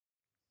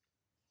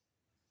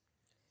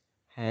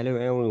Hello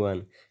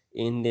everyone.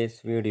 In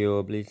this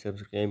video, please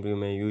subscribe to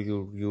my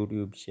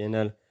YouTube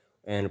channel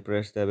and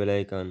press the bell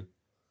icon.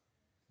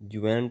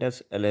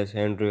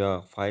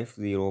 Juventus-Alessandria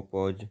 5-0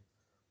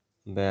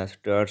 pause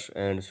starts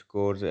and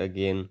scores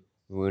again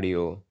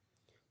video.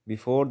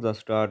 Before the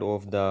start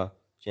of the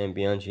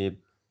championship,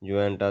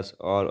 Juventus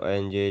all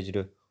engaged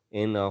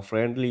in a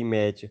friendly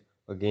match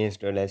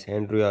against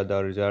Alessandria.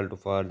 The result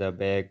for the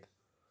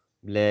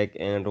Black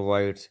and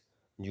Whites.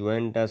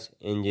 Juventus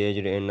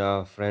engaged in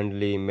a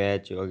friendly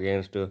match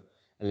against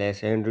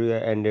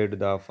Alessandria ended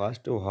the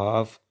first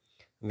half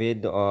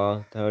with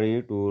a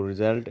 32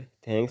 result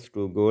thanks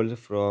to goals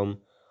from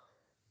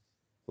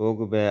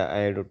Pogba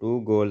and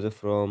two goals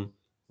from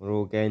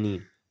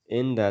Rogani.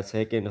 In the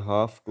second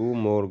half, two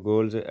more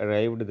goals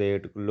arrived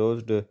that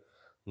closed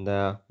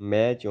the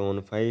match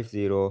on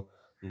 5-0.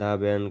 The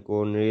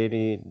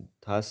Bianconeri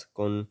thus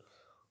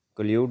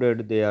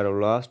concluded their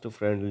last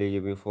friendly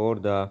before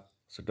the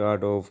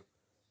start of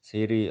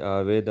Serie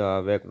A with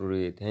a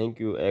victory. Thank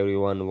you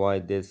everyone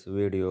watch this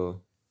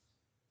video.